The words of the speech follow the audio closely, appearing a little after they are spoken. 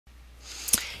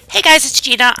Hey guys, it's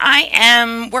Gina. I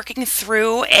am working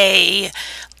through a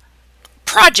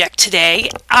project today.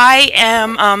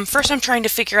 First I'm trying to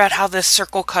figure out how this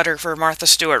circle cutter for Martha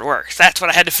Stewart works. That's what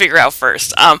I had to figure out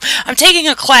first. I'm taking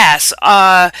a class.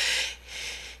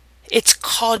 It's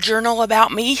called Journal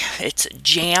About Me. It's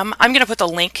JAM. I'm going to put the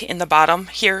link in the bottom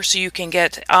here so you can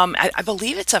get, I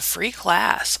believe it's a free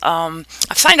class.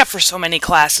 I've signed up for so many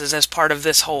classes as part of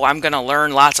this whole I'm going to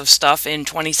learn lots of stuff in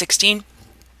 2016.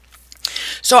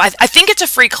 So I think it's a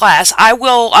free class. I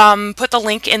will put the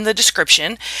link in the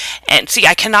description. And see,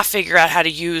 I cannot figure out how to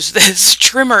use this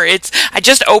trimmer. I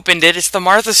just opened it. It's the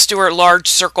Martha Stewart large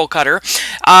circle cutter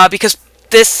because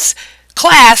this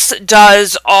class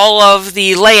does all of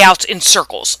the layouts in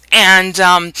circles. And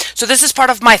so this is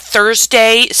part of my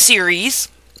Thursday series.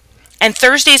 And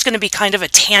Thursday is going to be kind of a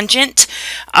tangent.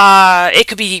 It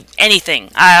could be anything.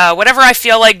 Whatever I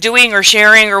feel like doing or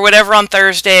sharing or whatever on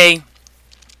Thursday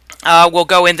will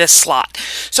go in this slot.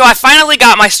 So I finally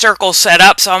got my circle set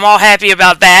up, so I'm all happy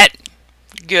about that.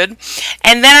 Good.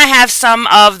 And then I have some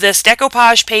of this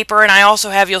decoupage paper, and I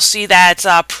also have, you'll see that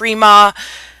Prima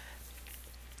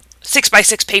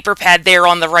 6x6 paper pad there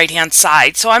on the right hand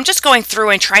side. So I'm just going through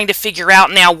and trying to figure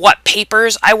out now what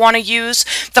papers I want to use.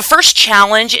 The first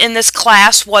challenge in this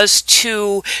class was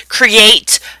to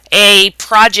create a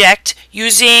project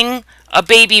using a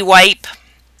baby wipe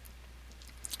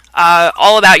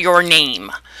all about your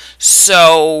name.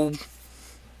 So,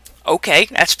 okay,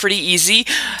 that's pretty easy.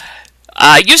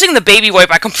 Using the baby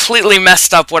wipe, I completely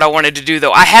messed up what I wanted to do,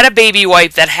 though. I had a baby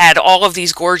wipe that had all of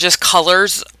these gorgeous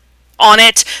colors on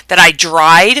it that I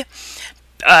dried.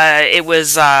 It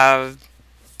was,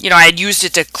 you know, I had used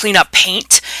it to clean up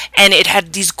paint, and it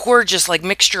had these gorgeous, like,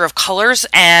 mixture of colors,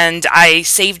 and I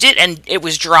saved it, and it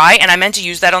was dry, and I meant to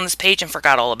use that on this page and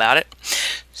forgot all about it.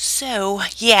 So,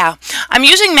 yeah. I'm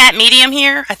using matte medium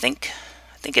here. I think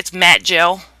it's matte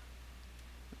gel.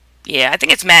 Yeah, I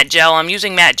think it's matte gel. I'm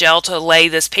using matte gel to lay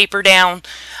this paper down.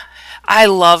 I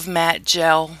love matte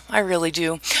gel. I really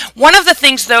do. One of the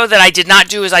things, though, that I did not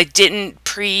do is I didn't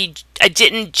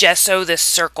gesso this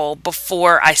circle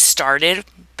before I started.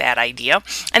 Bad idea.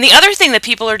 And the other thing that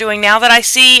people are doing now that I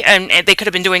see, and they could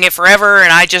have been doing it forever,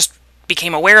 and I just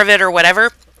became aware of it or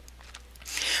whatever,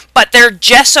 but they're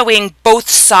gessoing both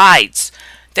sides.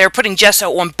 They're putting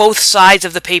gesso on both sides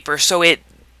of the paper, so it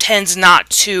tends not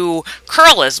to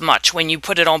curl as much when you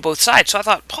put it on both sides. So I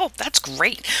thought, oh, that's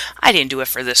great. I didn't do it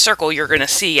for this circle. You're going to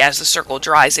see as the circle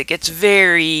dries, it gets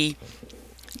very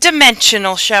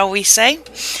dimensional, shall we say.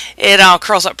 It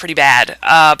curls up pretty bad,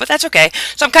 but that's okay.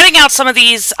 So I'm cutting out some of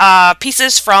these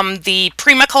pieces from the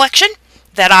Prima collection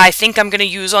that I think I'm going to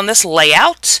use on this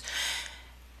layout.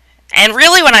 And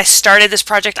really, when I started this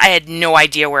project, I had no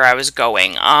idea where I was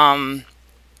going.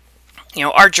 You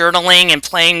know, art journaling and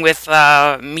playing with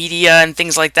media and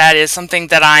things like that is something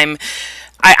that I'm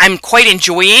quite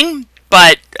enjoying,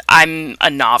 but I'm a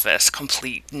novice,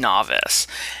 complete novice.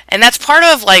 And that's part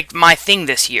of, like, my thing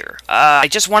this year. I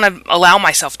just want to allow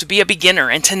myself to be a beginner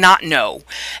and to not know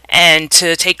and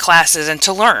to take classes and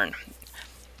to learn.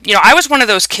 You know, I was one of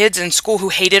those kids in school who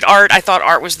hated art. I thought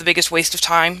art was the biggest waste of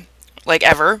time, like,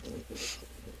 ever.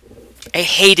 I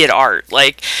hated art.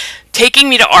 Like, taking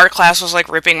me to art class was like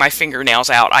ripping my fingernails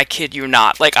out. I kid you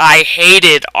not. Like, I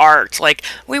hated art. Like,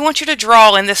 we want you to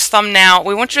draw in this thumbnail.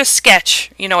 We want you to sketch,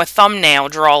 you know, a thumbnail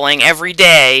drawing every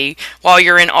day while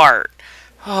you're in art.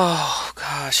 Oh,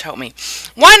 gosh, help me.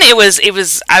 One, I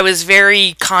was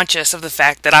very conscious of the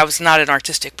fact that I was not an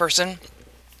artistic person.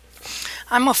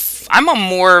 I'm a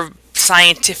more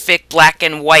scientific, black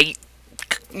and white,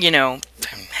 you know,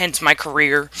 hence my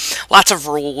career. Lots of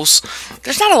rules.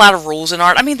 There's not a lot of rules in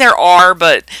art. I mean, there are,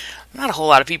 but not a whole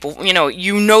lot of people, you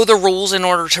know the rules in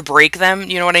order to break them.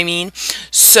 You know what I mean?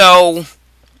 So,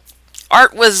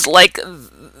 art was like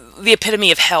the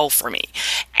epitome of hell for me.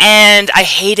 And I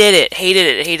hated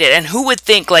it. And who would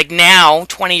think, like, now,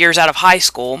 20 years out of high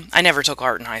school, I never took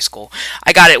art in high school.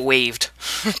 I got it waived.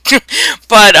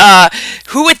 But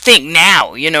who would think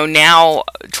now, you know, now,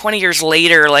 20 years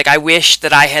later, like, I wish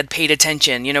that I had paid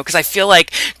attention, you know, because I feel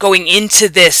like going into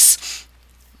this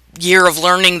year of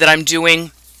learning that I'm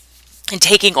doing and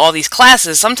taking all these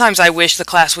classes, sometimes I wish the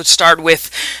class would start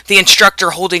with the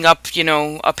instructor holding up, you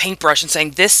know, a paintbrush and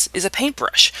saying, this is a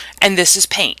paintbrush, and this is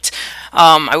paint.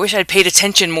 I wish I'd paid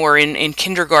attention more in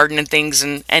kindergarten and things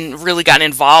and really gotten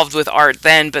involved with art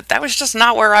then, but that was just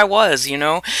not where I was, you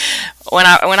know. When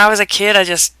I was a kid,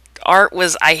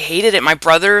 I hated it. My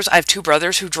brothers, I have two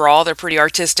brothers who draw. They're pretty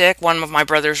artistic. One of my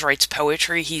brothers writes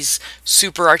poetry. He's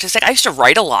super artistic. I used to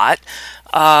write a lot.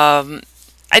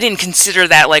 I didn't consider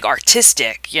that like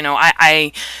artistic, you know.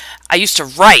 I used to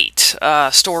write,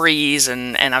 write stories,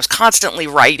 and I was constantly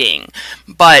writing,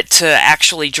 but to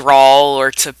actually draw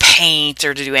or to paint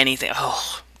or to do anything,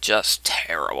 oh, just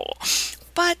terrible.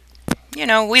 But, you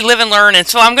know, we live and learn, and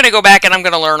so I'm going to go back and I'm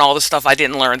going to learn all the stuff I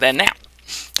didn't learn then now.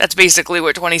 That's basically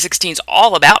what 2016 is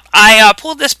all about. I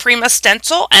pulled this Prima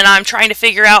stencil, and I'm trying to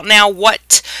figure out now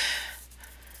what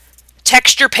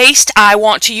texture paste I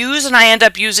want to use, and I end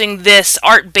up using this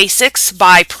Art Basics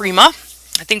by Prima.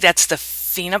 I think that's the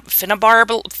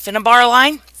Finnabar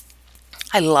line.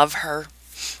 I love her.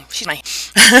 She's my...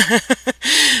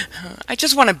 I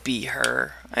just want to be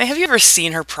her. I mean, have you ever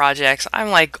seen her projects? I'm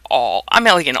like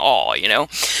in awe, you know?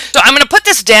 So I'm going to put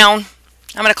this down.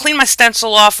 I'm going to clean my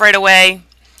stencil off right away,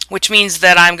 which means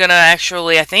that I'm going to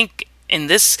actually, I think, in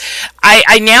this,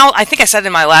 I think I said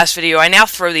in my last video, I now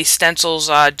throw these stencils,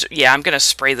 yeah, I'm going to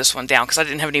spray this one down because I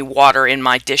didn't have any water in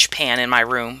my dish pan in my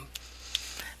room.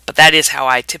 But that is how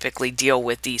I typically deal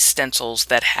with these stencils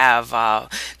that have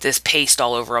this paste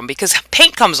all over them, because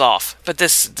paint comes off. But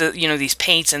you know, these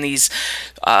paints and these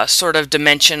sort of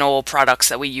dimensional products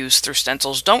that we use through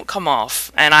stencils don't come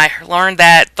off. And I learned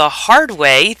that the hard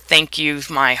way. Thank you.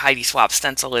 My Heidi Swap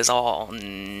stencil is all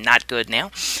not good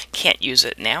now. Can't use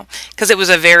it now because it was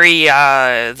a very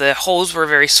the holes were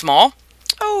very small.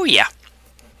 Oh yeah,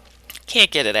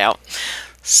 can't get it out.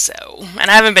 So, and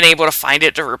I haven't been able to find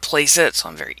it to replace it, so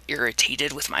I'm very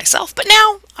irritated with myself. But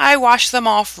now I wash them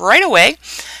off right away.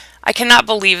 I cannot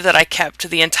believe that I kept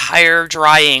the entire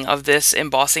drying of this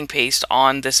embossing paste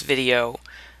on this video.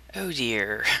 Oh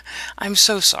dear, I'm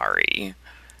so sorry.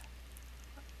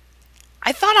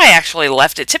 I thought I actually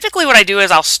left it. Typically what I do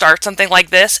is I'll start something like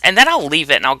this, and then I'll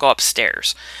leave it and I'll go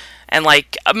upstairs. And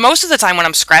like most of the time when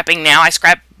I'm scrapping now, I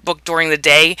scrapbook during the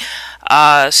day.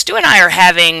 Stu and I are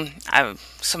having...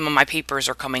 some of my papers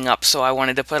are coming up, so I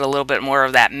wanted to put a little bit more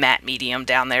of that matte medium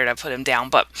down there to put him down.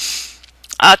 But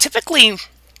typically,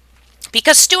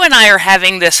 because Stu and I are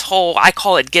having this whole, I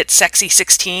call it Get Sexy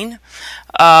 16,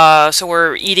 so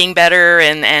we're eating better,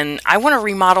 and I want to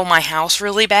remodel my house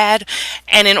really bad.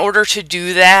 And in order to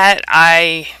do that,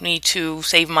 I need to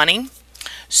save money.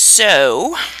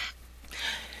 So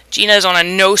Gina's on a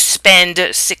no-spend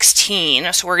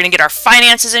 16, so we're going to get our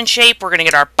finances in shape, we're going to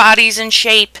get our bodies in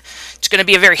shape. It's going to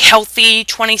be a very healthy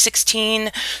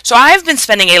 2016. So I've been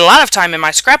spending a lot of time in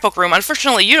my scrapbook room.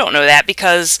 Unfortunately, you don't know that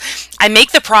because I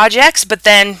make the projects, but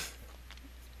then,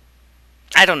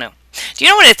 I don't know. Do you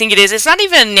know what I think it is? It's not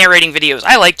even narrating videos.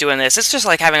 I like doing this. It's just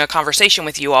like having a conversation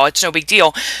with you all. It's no big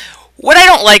deal. What I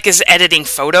don't like is editing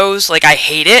photos. Like, I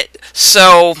hate it.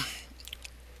 So,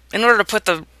 in order to put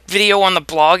the video on the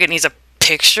blog, it needs a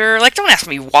picture. Like, don't ask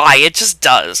me why, it just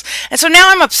does. And so now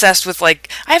I'm obsessed with, like,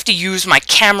 I have to use my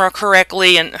camera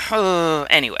correctly, and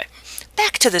anyway,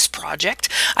 back to this project.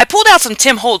 I pulled out some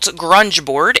Tim Holtz grunge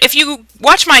board. If you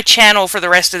watch my channel for the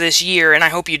rest of this year, and I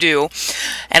hope you do,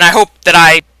 and I hope that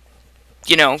I,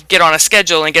 you know, get on a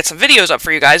schedule and get some videos up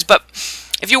for you guys, but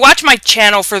if you watch my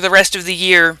channel for the rest of the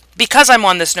year, because I'm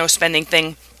on this no spending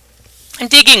thing, I'm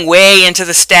digging way into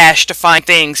the stash to find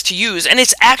things to use, and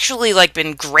it's actually, like,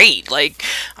 been great. Like,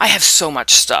 I have so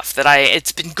much stuff that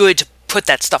it's been good to put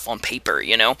that stuff on paper,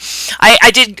 you know. I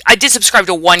did subscribe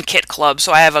to One Kit Club,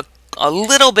 so I have a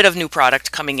little bit of new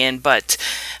product coming in, but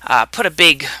put a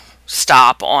big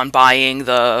stop on buying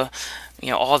the,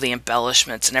 you know, all the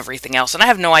embellishments and everything else. And I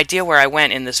have no idea where I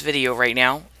went in this video right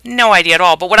now. No idea at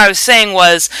all. But what I was saying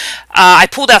was I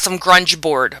pulled out some grunge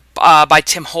board by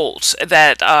Tim Holtz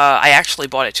that I actually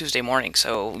bought it Tuesday morning.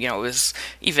 So, you know, it was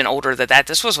even older than that.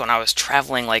 This was when I was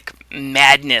traveling like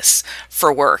madness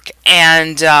for work.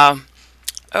 And,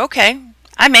 okay,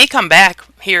 I may come back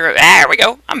here. There we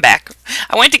go. I'm back.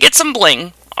 I went to get some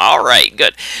bling. All right,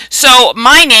 good. So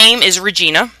my name is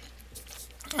Regina.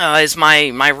 Is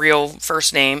my real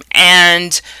first name,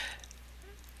 and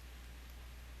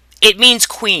it means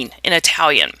queen in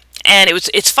Italian. And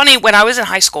it's funny, when I was in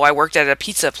high school, I worked at a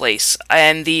pizza place,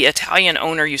 and the Italian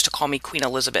owner used to call me Queen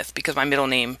Elizabeth because my middle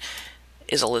name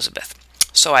is Elizabeth.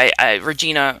 So I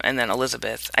Regina and then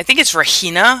Elizabeth. I think it's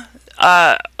Regina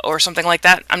or something like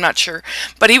that. I'm not sure,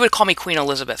 but he would call me Queen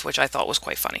Elizabeth, which I thought was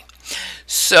quite funny.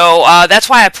 So that's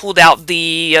why I pulled out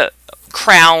the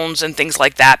crowns and things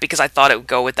like that, because I thought it would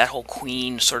go with that whole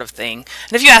queen sort of thing.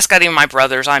 And if you ask any of my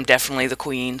brothers, I'm definitely the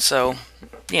queen, so,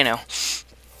 you know.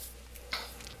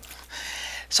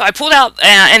 So I pulled out,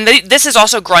 and this is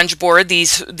also grunge board,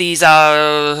 these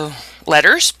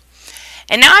letters.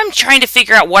 And now I'm trying to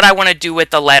figure out what I want to do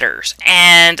with the letters.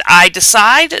 And I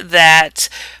decide that,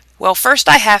 well, first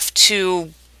I have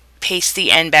to paste the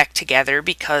end back together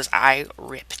because I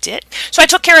ripped it. So I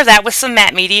took care of that with some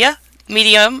matte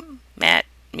medium,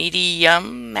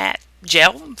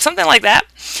 gel, something like that.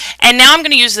 And now I'm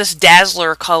going to use this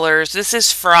Dazzler colors. This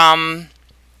is from,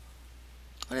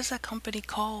 what is that company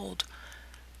called?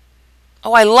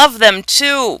 Oh, I love them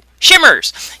too.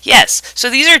 Shimmers. Yes. So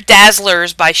these are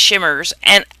Dazzlers by Shimmers.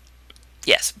 And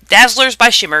yes, Dazzlers by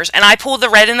Shimmers. And I pulled the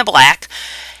red and the black.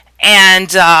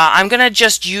 And I'm going to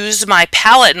just use my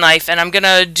palette knife, and I'm going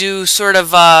to do sort of,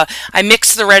 I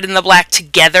mix the red and the black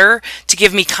together to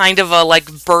give me kind of a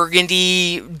like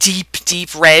burgundy, deep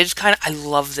red. I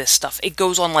love this stuff. It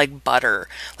goes on like butter.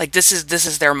 Like this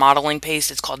is their modeling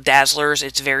paste. It's called Dazzlers.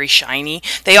 It's very shiny.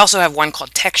 They also have one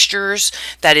called Textures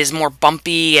that is more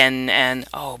bumpy and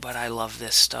oh, but I love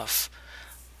this stuff.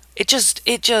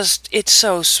 It's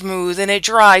so smooth and it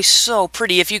dries so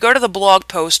pretty. If you go to the blog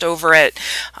post over at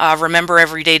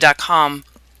remembereveryday.com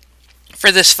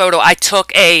for this photo, I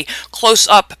took a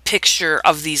close-up picture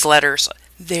of these letters.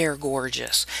 They're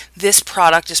gorgeous. This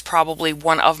product is probably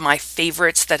one of my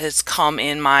favorites that has come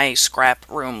in my scrap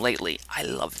room lately. I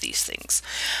love these things.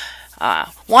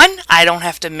 One, I don't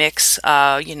have to mix,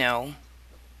 I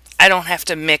don't have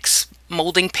to mix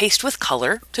molding paste with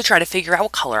color to try to figure out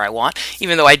what color I want,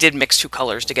 even though I did mix two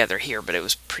colors together here, but it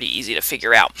was pretty easy to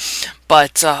figure out.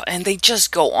 But and they just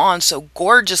go on so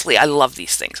gorgeously. I love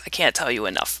these things. I can't tell you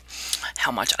enough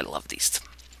how much I love these.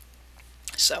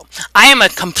 So I am a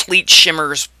complete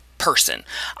Shimmers person.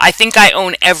 I think I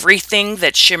own everything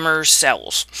that Shimmers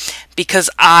sells because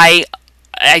I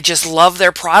just love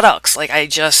their products. Like I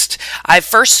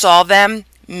first saw them,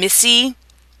 Missy.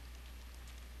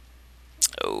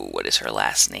 Oh, what is her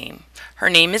last name? Her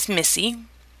name is Missy.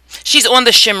 She's on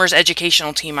the Shimmers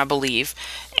educational team, I believe.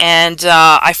 And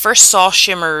I first saw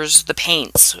Shimmers, the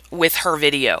paints, with her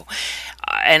video.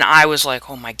 And I was like,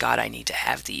 oh my God, I need to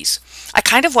have these. I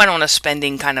kind of went on a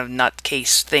spending kind of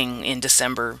nutcase thing in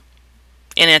December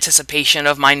in anticipation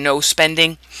of my no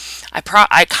spending.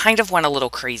 I kind of went a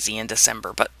little crazy in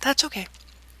December, but that's okay.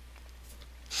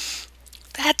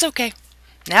 That's okay.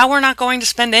 Now we're not going to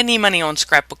spend any money on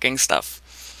scrapbooking stuff.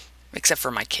 Except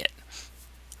for my kit.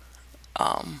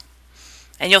 And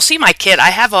you'll see my kit. I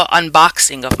have an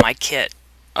unboxing of my kit.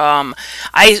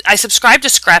 I subscribe to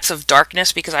Scraps of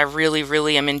Darkness because I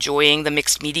really am enjoying the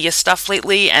mixed media stuff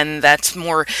lately, and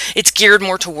it's geared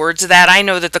more towards that. I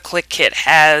know that the Click Kit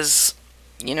has,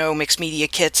 mixed media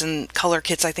kits and color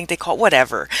kits, I think they call it,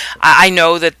 whatever. I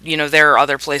know that, there are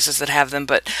other places that have them,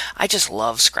 but I just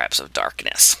love Scraps of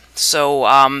Darkness. So,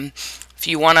 if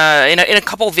you want to, in a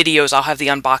couple videos, I'll have the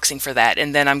unboxing for that,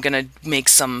 and then I'm going to make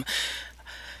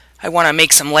I want to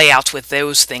make some layouts with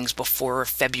those things before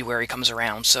February comes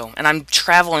around. So, and I'm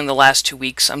traveling the last 2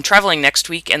 weeks. I'm traveling next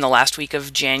week and the last week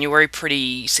of January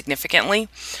pretty significantly,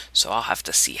 so I'll have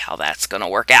to see how that's going to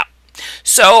work out.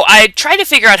 So, I tried to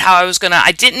figure out how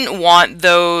I didn't want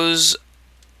those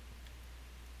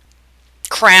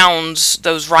crowns,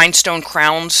 those rhinestone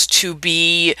crowns, to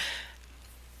be,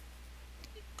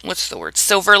 what's the word,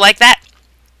 silver like that.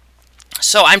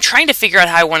 So I'm trying to figure out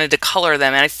how I wanted to color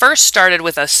them. And I first started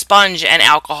with a sponge and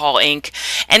alcohol ink.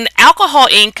 And alcohol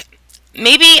ink,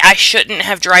 maybe I shouldn't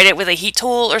have dried it with a heat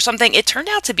tool or something. It turned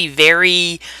out to be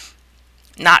very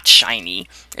not shiny.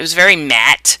 It was very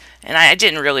matte, and I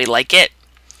didn't really like it.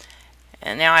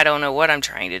 And now I don't know what I'm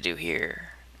trying to do here.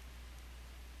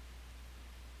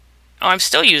 Oh, I'm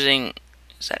still using,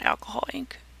 is that alcohol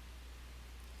ink?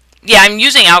 Yeah, I'm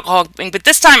using alcohol ink, but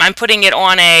this time I'm putting it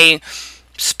on a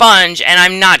sponge, and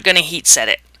I'm not going to heat set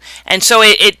it. And so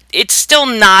it's still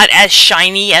not as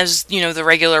shiny as, the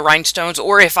regular rhinestones,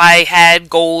 or if I had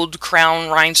gold crown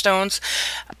rhinestones.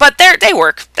 But they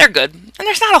work. They're good. And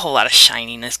there's not a whole lot of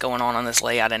shininess going on this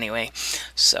layout anyway.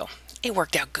 So it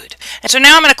worked out good. And so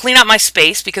now I'm going to clean up my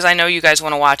space because I know you guys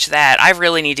want to watch that. I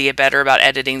really need to get better about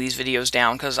editing these videos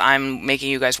down because I'm making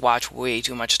you guys watch way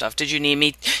too much stuff. Did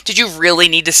you really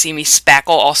need to see me spackle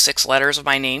all 6 letters of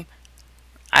my name?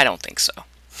 I don't think so.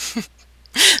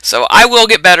 So I will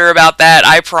get better about that,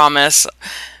 I promise.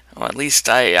 Well, at least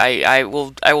I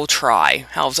will try.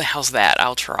 How's that?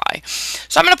 I'll try.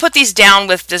 So I'm going to put these down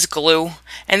with this glue.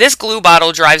 And this glue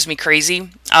bottle drives me crazy.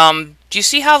 Do you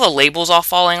see how the label's all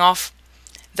falling off?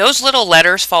 Those little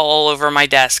letters fall all over my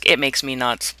desk. It makes me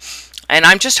nuts. And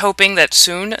I'm just hoping that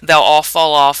soon they'll all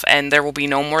fall off and there will be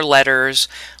no more letters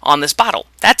on this bottle.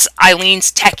 That's Eileen's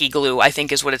Techie Glue, I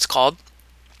think is what it's called.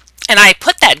 And I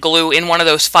put that glue in one of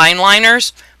those fine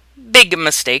liners. Big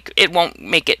mistake. It won't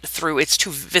make it through. It's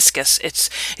too viscous.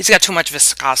 It's got too much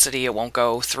viscosity. It won't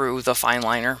go through the fine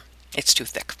liner. It's too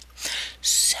thick.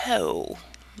 So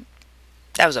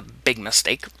that was a big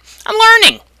mistake. I'm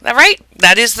learning. Right?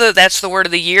 That's the word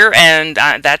of the year, and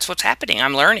that's what's happening.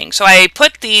 I'm learning. So I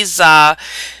put these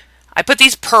I put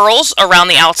these pearls around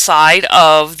the outside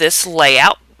of this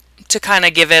layout to kind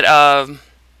of give it a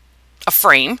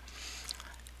frame.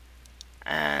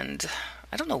 And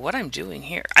I don't know what I'm doing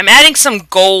here. I'm adding some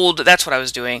gold. That's what I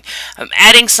was doing. I'm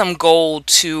adding some gold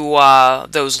to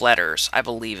those letters, I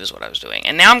believe is what I was doing.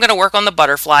 And now I'm going to work on the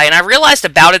butterfly. And I realized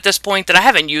about at this point that I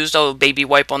haven't used a baby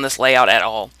wipe on this layout at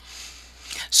all.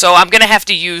 So I'm going to have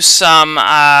to use some,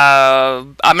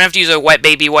 I'm going to have to use a wet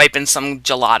baby wipe and some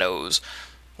gelatos.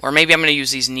 Or maybe I'm going to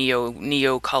use these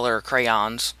Neo color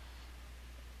crayons.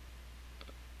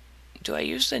 Do I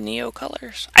use the Neo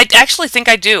colors? I actually think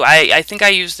I do. I think I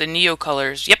use the Neo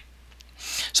colors. Yep.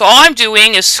 So all I'm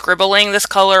doing is scribbling this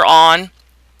color on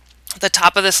the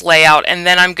top of this layout, and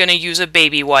then I'm going to use a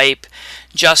baby wipe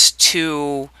just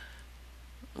to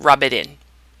rub it in.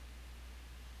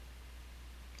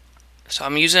 So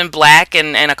I'm using black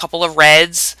and a couple of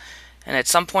reds, and at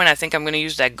some point I think I'm going to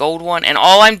use that gold one, and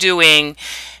all I'm doing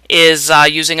is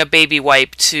using a baby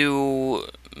wipe to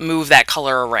move that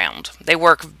color around. They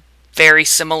work very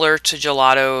similar to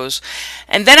gelatos.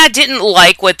 And then I didn't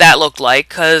like what that looked like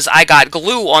because I got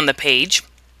glue on the page.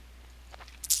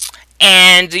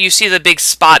 And you see the big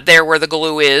spot there where the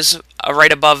glue is,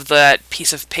 right above that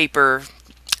piece of paper.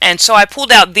 And so I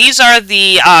pulled out, these are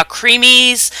the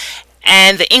creamies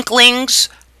and the inklings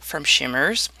from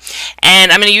Shimmers.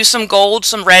 And I'm going to use some gold,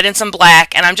 some red, and some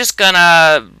black. And I'm just going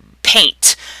to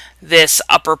paint this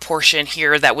upper portion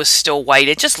here that was still white.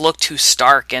 It just looked too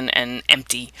stark and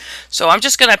empty. So I'm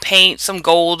just going to paint some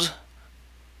gold.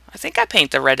 I think I paint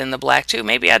the red and the black too.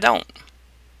 Maybe I don't.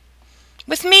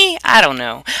 With me, I don't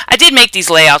know. I did make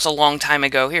these layouts a long time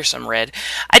ago. Here's some red.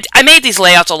 I made these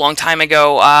layouts a long time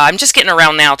ago. I'm just getting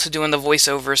around now to doing the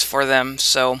voiceovers for them.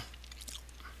 So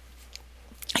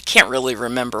I can't really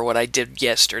remember what I did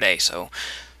yesterday. So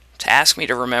to ask me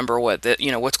to remember what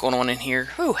what's going on in here,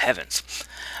 oh heavens.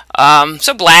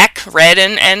 So black, red,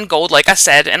 and gold, like I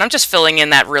said, and I'm just filling in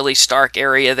that really stark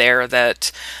area there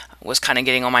that was kind of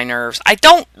getting on my nerves. I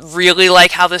don't really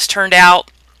like how this turned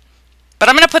out, but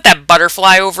I'm going to put that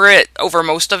butterfly over it, over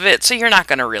most of it, so you're not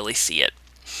going to really see it.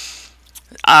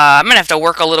 I'm going to have to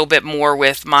work a little bit more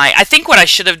with my... I think what I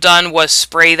should have done was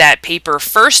spray that paper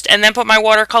first and then put my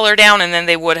watercolor down, and then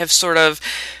they would have sort of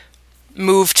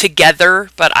moved together,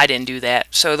 but I didn't do that.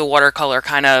 So the watercolor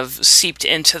kind of seeped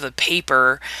into the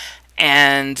paper,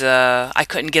 and I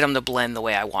couldn't get them to blend the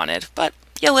way I wanted. But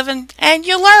you live and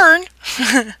you learn.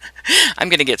 I'm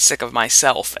going to get sick of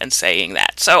myself and saying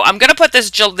that. So I'm going to put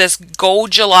this gold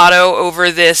gelato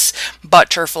over this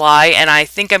butterfly, and I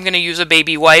think I'm going to use a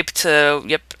baby wipe to,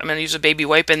 yep, I'm going to use a baby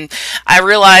wipe, and I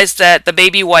realized that the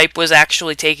baby wipe was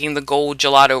actually taking the gold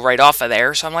gelato right off of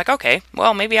there, so I'm like, okay,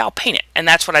 well, maybe I'll paint it, and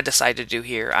that's what I decided to do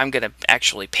here. I'm going to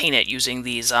actually paint it using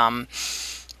these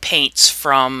paints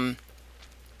from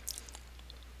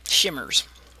Shimmers.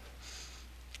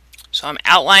 So I'm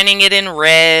outlining it in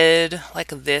red like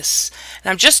this.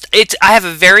 And I have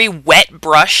a very wet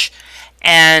brush,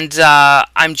 and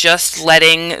I'm just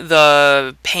letting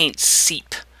the paint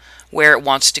seep where it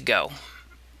wants to go.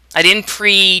 I did not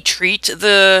pre-treat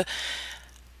the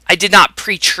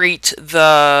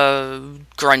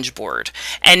grunge board.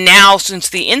 And now, since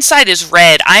the inside is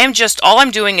red, all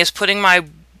I'm doing is putting my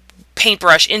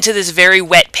paintbrush into this very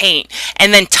wet paint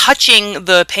and then touching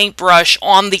the paintbrush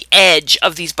on the edge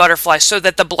of these butterflies so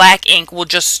that the black ink will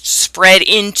just spread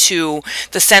into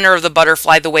the center of the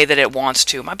butterfly the way that it wants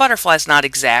to. My butterfly's not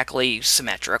exactly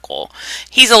symmetrical.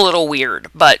 He's a little weird,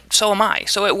 but so am I.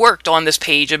 So it worked on this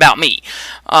page about me.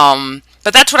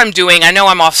 But that's what I'm doing. I know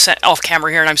I'm off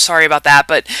camera here, and I'm sorry about that,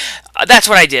 but that's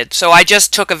what I did. So I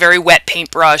just took a very wet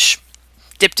paintbrush,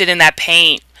 dipped it in that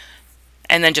paint,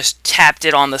 and then just tapped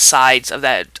it on the sides of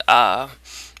that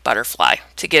butterfly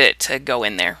to get it to go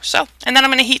in there. So, and then I'm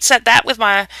going to heat set that with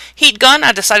my heat gun.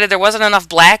 I decided there wasn't enough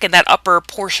black in that upper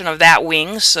portion of that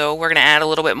wing, so we're going to add a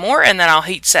little bit more, and then I'll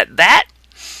heat set that.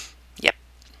 Yep.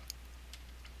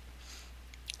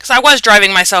 Because I was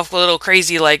driving myself a little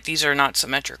crazy, like, these are not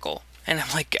symmetrical. And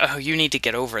I'm like, oh, you need to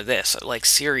get over this. Like,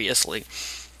 seriously.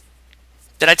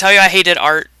 Did I tell you I hated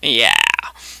art? Yeah.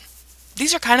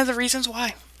 These are kind of the reasons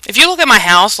why. If you look at my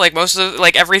house, like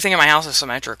everything in my house is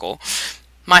symmetrical.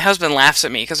 My husband laughs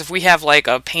at me because if we have like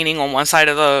a painting on one side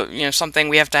of the, something,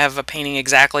 we have to have a painting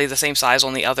exactly the same size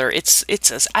on the other.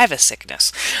 I have a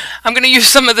sickness. I'm going to use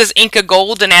some of this Inca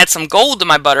gold and add some gold to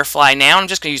my butterfly now. I'm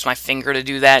just going to use my finger to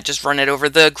do that. Just run it over.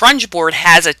 The grunge board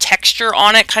has a texture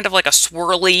on it, kind of like a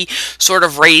swirly sort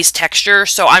of raised texture.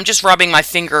 So I'm just rubbing my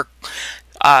finger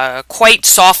quite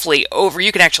softly over.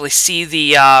 You can actually see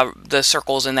the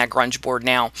circles in that grunge board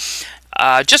now.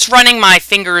 just running my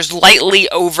fingers lightly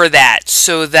over that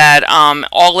so that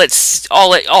all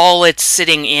it's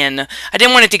sitting in. I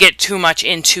didn't want it to get too much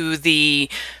into the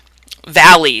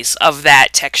valleys of that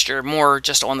texture, more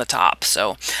just on the top.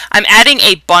 So I'm adding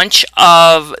a bunch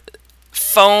of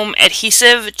foam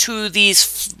adhesive to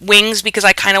these wings because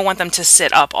I kind of want them to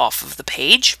sit up off of the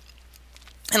page.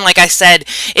 And like I said,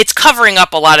 it's covering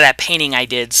up a lot of that painting I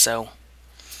did, so.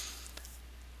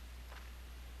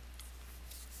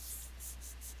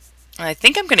 I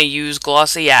think I'm going to use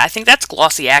glossy, yeah, I think that's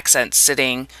glossy accent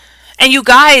sitting. And you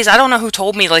guys, I don't know who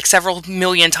told me like several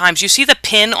million times, you see the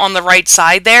pin on the right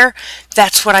side there?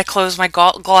 That's what I close my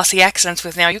glossy accents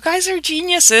with now. You guys are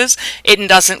geniuses. It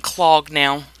doesn't clog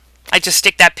now. I just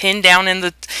stick that pin down in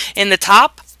the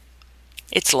top.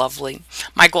 It's lovely.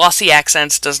 My glossy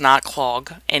accents does not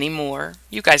clog anymore.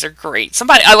 You guys are great.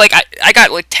 Somebody, I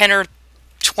got like 10 or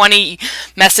 20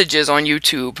 messages on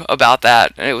YouTube about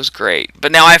that, and it was great.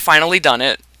 But now I've finally done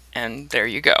it, and there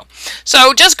you go.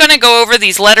 So just going to go over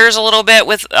these letters a little bit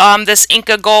with this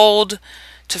Inca Gold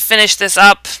to finish this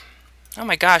up. Oh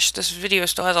my gosh, this video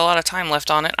still has a lot of time left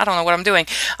on it. I don't know what I'm doing.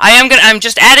 I'm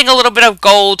just adding a little bit of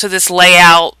gold to this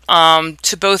layout,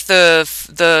 to both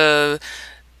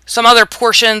some other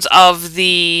portions of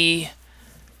the.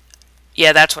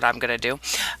 Yeah, that's what I'm going to do.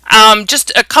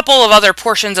 Just a couple of other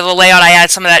portions of the layout, I add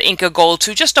some of that Inca Gold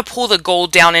to, just to pull the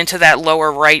gold down into that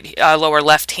lower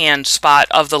left-hand spot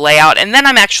of the layout. And then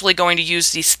I'm actually going to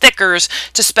use these stickers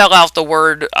to spell out the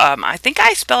word, I think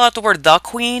I spell out the word The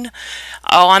Queen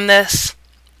on this.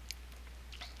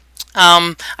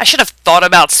 I should have thought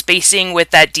about spacing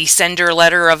with that descender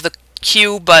letter of the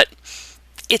Q, but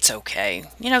it's okay.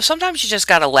 You know, sometimes you just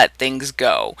gotta let things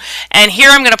go. And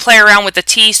here I'm gonna play around with the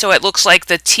T so it looks like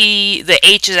the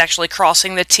H is actually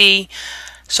crossing the T.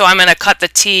 So I'm gonna cut the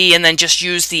T and then just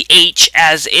use the H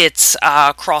as its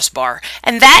crossbar.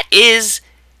 And that is,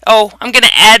 oh, I'm gonna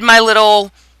add my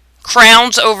little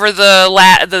crowns over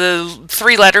the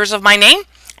 3 letters of my name.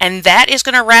 And that is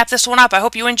gonna wrap this one up. I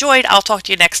hope you enjoyed. I'll talk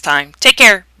to you next time. Take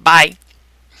care. Bye.